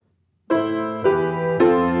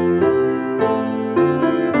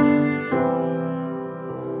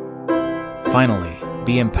Finally,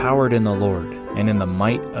 be empowered in the Lord and in the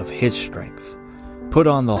might of His strength. Put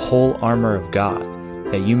on the whole armor of God,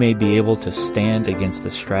 that you may be able to stand against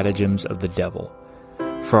the stratagems of the devil.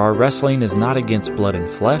 For our wrestling is not against blood and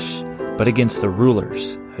flesh, but against the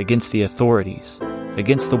rulers, against the authorities,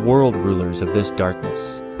 against the world rulers of this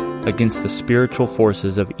darkness, against the spiritual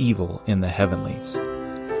forces of evil in the heavenlies.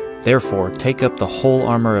 Therefore, take up the whole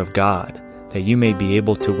armor of God, that you may be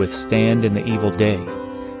able to withstand in the evil day,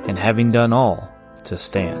 and having done all, to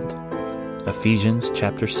stand. Ephesians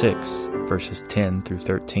chapter 6, verses 10 through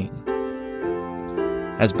 13.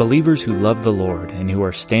 As believers who love the Lord and who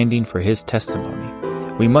are standing for His testimony,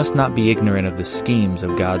 we must not be ignorant of the schemes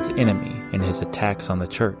of God's enemy and his attacks on the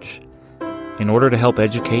church. In order to help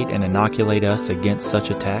educate and inoculate us against such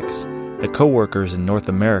attacks, the co-workers in North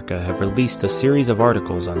America have released a series of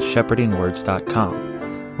articles on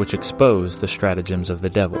shepherdingwords.com, which expose the stratagems of the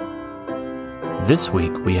devil. This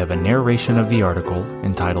week we have a narration of the article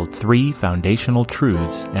entitled 3 Foundational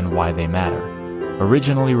Truths and Why They Matter,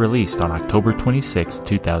 originally released on October 26,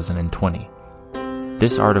 2020.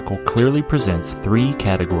 This article clearly presents 3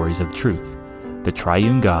 categories of truth: the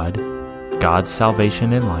triune God, God's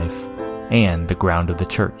salvation in life, and the ground of the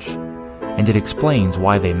church, and it explains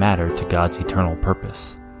why they matter to God's eternal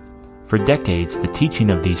purpose. For decades, the teaching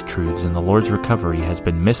of these truths in the Lord's recovery has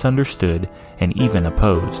been misunderstood and even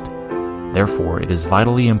opposed. Therefore, it is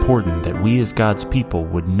vitally important that we as God's people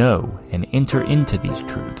would know and enter into these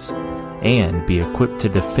truths, and be equipped to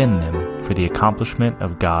defend them for the accomplishment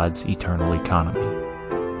of God's eternal economy.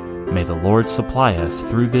 May the Lord supply us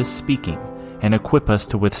through this speaking and equip us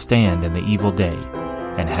to withstand in the evil day,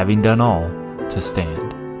 and having done all, to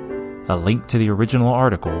stand. A link to the original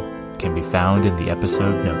article can be found in the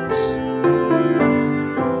episode notes.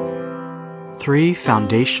 3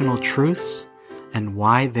 Foundational Truths and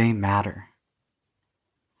Why They Matter.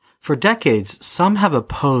 For decades, some have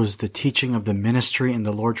opposed the teaching of the ministry in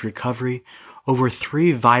the Lord's recovery over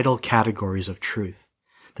 3 vital categories of truth: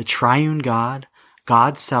 the triune God,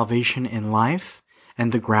 God's salvation in life,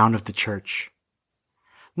 and the ground of the church.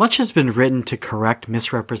 Much has been written to correct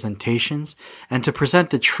misrepresentations and to present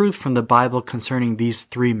the truth from the Bible concerning these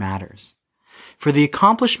 3 matters. For the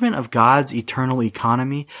accomplishment of God's eternal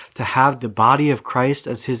economy, to have the body of Christ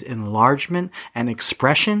as His enlargement and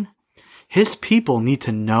expression, His people need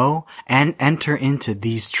to know and enter into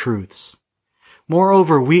these truths.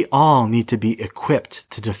 Moreover, we all need to be equipped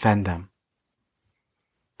to defend them.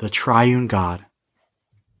 The triune God.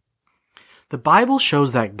 The Bible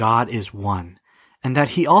shows that God is one, and that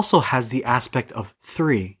He also has the aspect of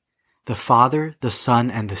 3, the Father, the Son,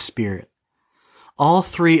 and the Spirit. All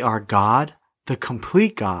 3 are God, the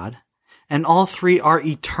complete God, and all 3 are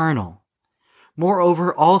eternal.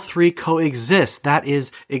 Moreover, all 3 coexist, that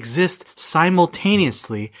is, exist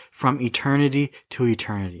simultaneously from eternity to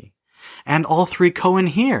eternity. And all 3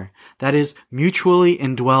 co-inhere, that is, mutually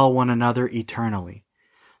indwell one another eternally.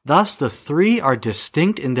 Thus, the 3 are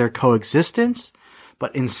distinct in their coexistence,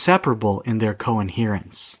 but inseparable in their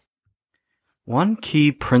coinherence. One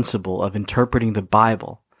key principle of interpreting the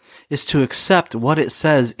Bible is to accept what it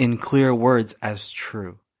says in clear words as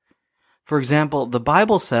true. For example, the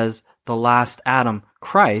Bible says the last Adam,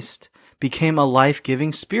 Christ, became a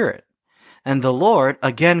life-giving spirit, and the Lord,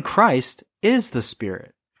 again Christ, is the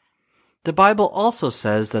Spirit. The Bible also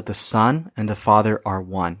says that the Son and the Father are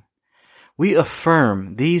one. We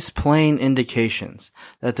affirm these plain indications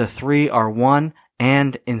that the 3 are one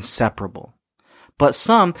and inseparable. But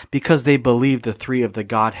some, because they believe the 3 of the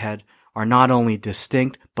Godhead are not only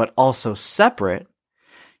distinct but also separate,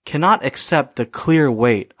 cannot accept the clear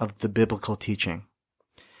weight of the biblical teaching.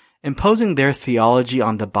 Imposing their theology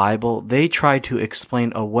on the Bible, they try to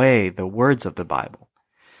explain away the words of the Bible.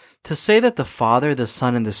 To say that the Father, the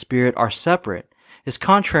Son, and the Spirit are separate is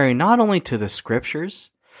contrary not only to the Scriptures,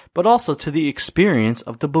 but also to the experience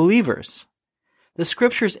of the believers. The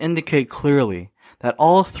Scriptures indicate clearly that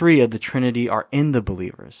all 3 of the Trinity are in the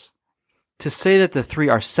believers. To say that the 3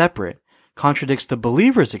 are separate contradicts the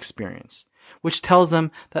believer's experience, which tells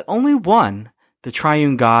them that only one, the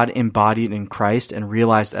triune God embodied in Christ and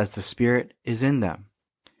realized as the Spirit, is in them.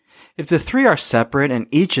 If the 3 are separate and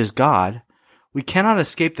each is God, we cannot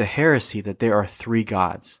escape the heresy that there are 3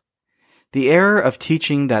 gods. The error of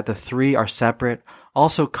teaching that the 3 are separate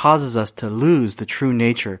also causes us to lose the true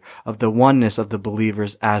nature of the oneness of the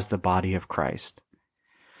believers as the body of Christ.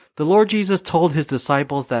 The Lord Jesus told His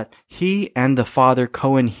disciples that He and the Father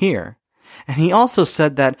co-inhere, and He also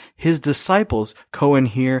said that His disciples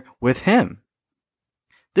co-inhere with Him.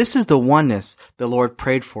 This is the oneness the Lord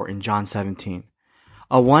prayed for in John 17.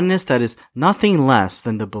 a oneness that is nothing less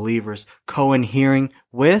than the believers co-inhering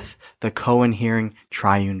with the co-inhering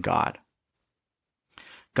triune God.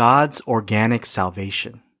 God's organic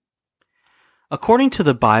salvation. According to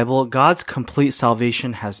the Bible, God's complete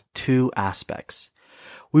salvation has two aspects.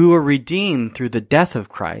 We were redeemed through the death of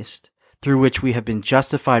Christ, through which we have been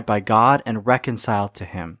justified by God and reconciled to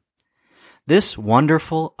Him. This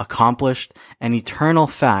wonderful, accomplished, and eternal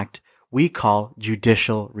fact we call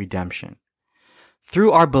judicial redemption.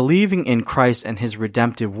 Through our believing in Christ and His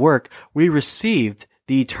redemptive work, we received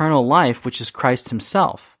the eternal life which is Christ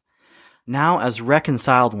Himself. Now, as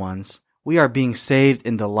reconciled ones, we are being saved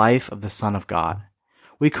in the life of the Son of God.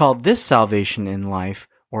 We call this salvation in life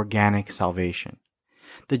organic salvation.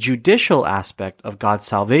 The judicial aspect of God's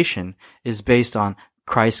salvation is based on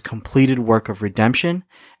Christ's completed work of redemption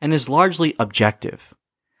and is largely objective.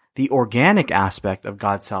 The organic aspect of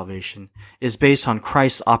God's salvation is based on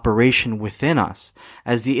Christ's operation within us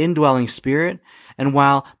as the indwelling Spirit, and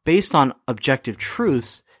while based on objective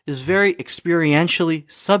truths, is very experientially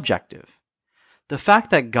subjective. The fact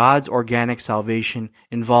that God's organic salvation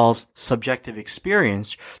involves subjective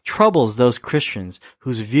experience troubles those Christians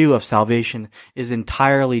whose view of salvation is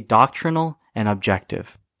entirely doctrinal and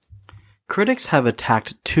objective. Critics have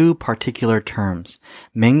attacked two particular terms,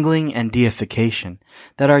 mingling and deification,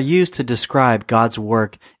 that are used to describe God's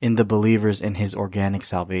work in the believers in His organic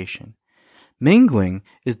salvation. Mingling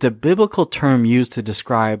is the biblical term used to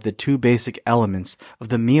describe the two basic elements of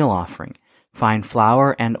the meal offering, fine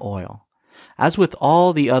flour and oil. As with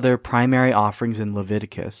all the other primary offerings in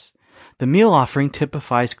Leviticus, the meal offering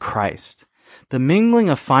typifies Christ. The mingling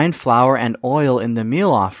of fine flour and oil in the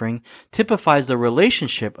meal offering typifies the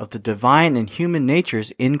relationship of the divine and human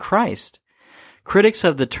natures in Christ. Critics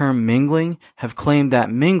of the term mingling have claimed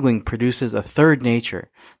that mingling produces a third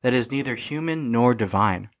nature that is neither human nor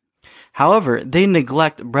divine. However, they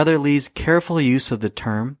neglect Brother Lee's careful use of the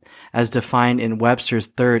term as defined in Webster's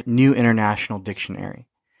Third New International Dictionary.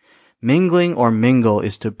 Mingling or mingle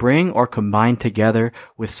is to bring or combine together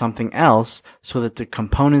with something else so that the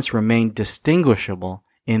components remain distinguishable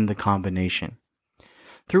in the combination.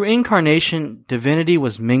 Through incarnation, divinity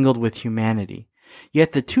was mingled with humanity,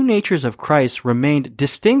 yet the two natures of Christ remained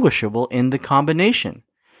distinguishable in the combination.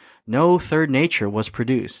 No third nature was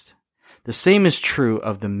produced. The same is true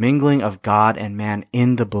of the mingling of God and man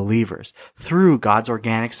in the believers through God's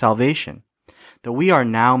organic salvation. Though we are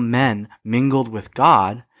now men mingled with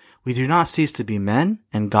God, we do not cease to be men,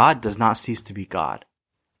 and God does not cease to be God.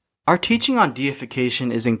 Our teaching on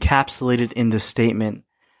deification is encapsulated in the statement,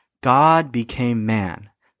 God became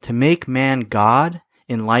man, to make man God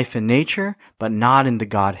in life and nature, but not in the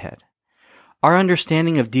Godhead. Our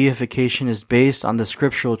understanding of deification is based on the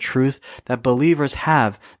scriptural truth that believers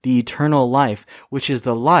have the eternal life, which is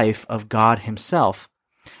the life of God Himself,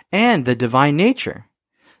 and the divine nature.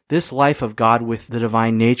 This life of God with the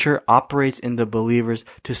divine nature operates in the believers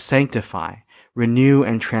to sanctify, renew,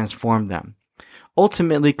 and transform them,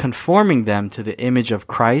 ultimately conforming them to the image of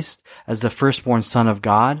Christ as the firstborn Son of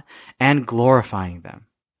God and glorifying them.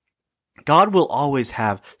 God will always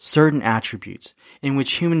have certain attributes in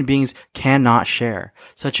which human beings cannot share,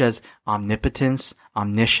 such as omnipotence,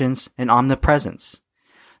 omniscience, and omnipresence.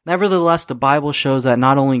 Nevertheless, the Bible shows that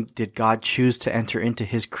not only did God choose to enter into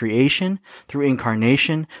His creation through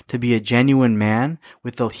incarnation to be a genuine man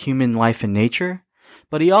with the human life and nature,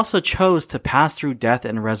 but He also chose to pass through death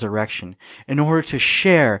and resurrection in order to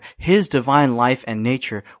share His divine life and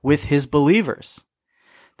nature with His believers.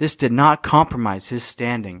 This did not compromise His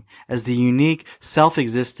standing as the unique,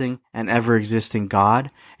 self-existing, and ever-existing God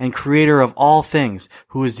and Creator of all things,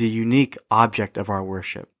 who is the unique object of our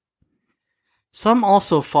worship. Some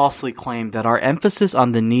also falsely claim that our emphasis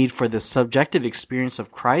on the need for the subjective experience of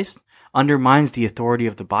Christ undermines the authority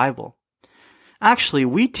of the Bible. Actually,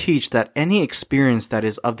 we teach that any experience that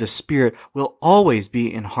is of the Spirit will always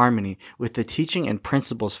be in harmony with the teaching and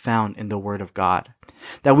principles found in the Word of God.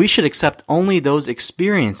 That we should accept only those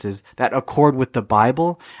experiences that accord with the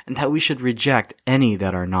Bible, and that we should reject any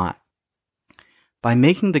that are not. By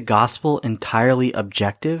making the gospel entirely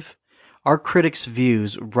objective, our critics'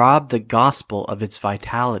 views rob the gospel of its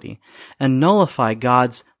vitality and nullify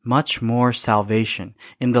God's much more salvation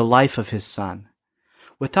in the life of His Son.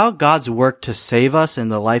 Without God's work to save us in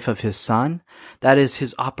the life of His Son, that is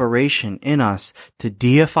His operation in us to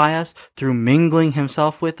deify us through mingling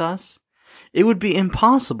Himself with us, it would be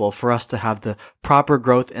impossible for us to have the proper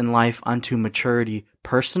growth in life unto maturity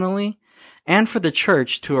personally, and for the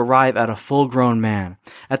church to arrive at a full-grown man,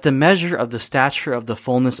 at the measure of the stature of the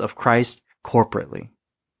fullness of Christ corporately.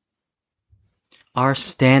 Our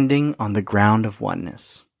standing on the ground of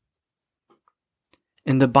oneness.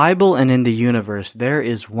 In the Bible and in the universe, there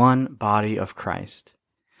is one body of Christ.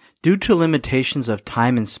 Due to limitations of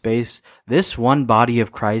time and space, this one body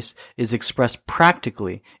of Christ is expressed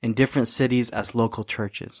practically in different cities as local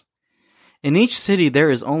churches. In each city, there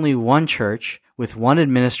is only one church with one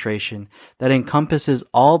administration that encompasses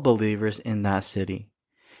all believers in that city.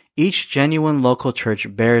 Each genuine local church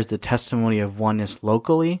bears the testimony of oneness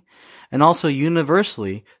locally and also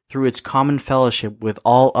universally through its common fellowship with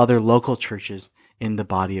all other local churches in the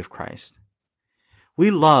body of Christ.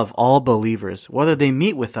 We love all believers, whether they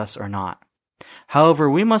meet with us or not. However,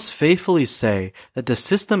 we must faithfully say that the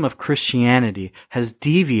system of Christianity has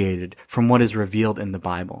deviated from what is revealed in the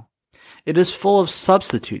Bible. It is full of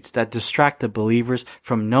substitutes that distract the believers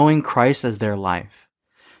from knowing Christ as their life.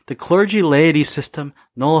 The clergy-laity system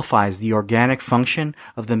nullifies the organic function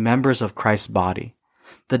of the members of Christ's body.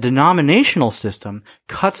 The denominational system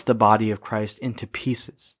cuts the body of Christ into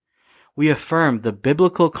pieces. We affirm the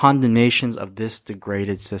biblical condemnations of this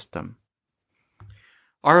degraded system.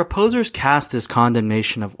 Our opposers cast this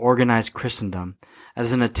condemnation of organized Christendom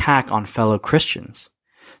as an attack on fellow Christians.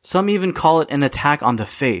 Some even call it an attack on the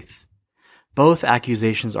faith. Both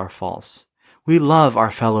accusations are false. We love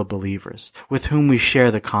our fellow believers, with whom we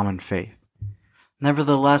share the common faith.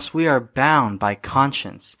 Nevertheless, we are bound by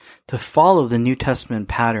conscience to follow the New Testament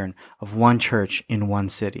pattern of one church in one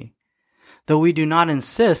city, though we do not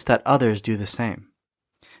insist that others do the same.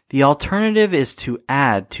 The alternative is to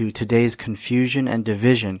add to today's confusion and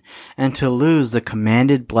division and to lose the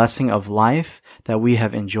commanded blessing of life that we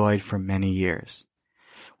have enjoyed for many years.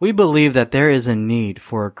 We believe that there is a need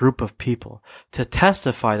for a group of people to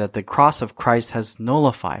testify that the cross of Christ has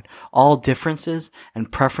nullified all differences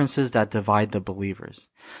and preferences that divide the believers,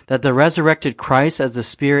 that the resurrected Christ as the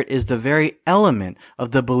Spirit is the very element of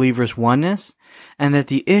the believer's oneness, and that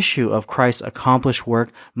the issue of Christ's accomplished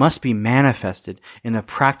work must be manifested in a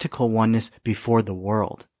practical oneness before the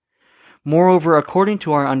world. Moreover, according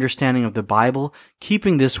to our understanding of the Bible,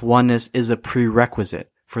 keeping this oneness is a prerequisite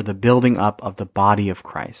for the building up of the body of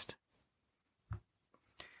Christ.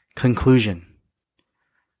 Conclusion.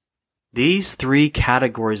 These three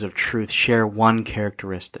categories of truth share one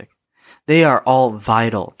characteristic. They are all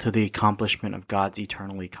vital to the accomplishment of God's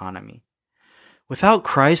eternal economy. Without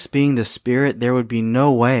Christ being the Spirit, there would be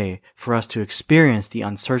no way for us to experience the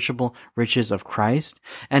unsearchable riches of Christ,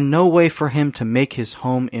 and no way for Him to make His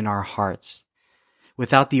home in our hearts.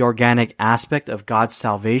 Without the organic aspect of God's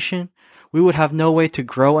salvation, we would have no way to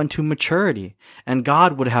grow unto maturity, and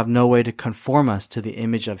God would have no way to conform us to the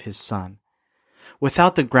image of His Son.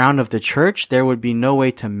 Without the ground of the church, there would be no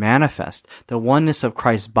way to manifest the oneness of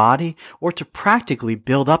Christ's body or to practically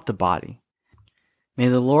build up the body. May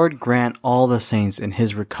the Lord grant all the saints in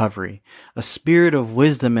His recovery a spirit of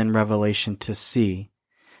wisdom and revelation to see,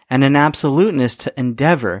 and an absoluteness to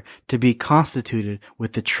endeavor to be constituted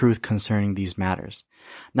with the truth concerning these matters,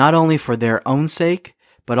 not only for their own sake,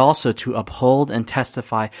 but also to uphold and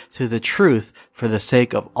testify to the truth for the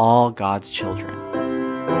sake of all God's children.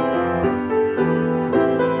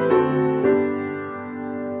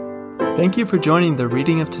 Thank you for joining the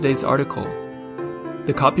reading of today's article.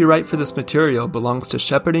 The copyright for this material belongs to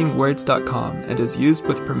shepherdingwords.com and is used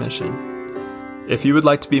with permission. If you would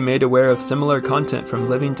like to be made aware of similar content from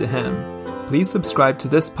Living to Him, please subscribe to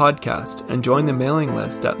this podcast and join the mailing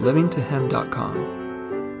list at livingtohim.com.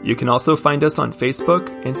 You can also find us on Facebook,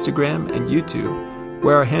 Instagram, and YouTube,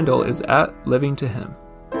 where our handle is @LivingToHim.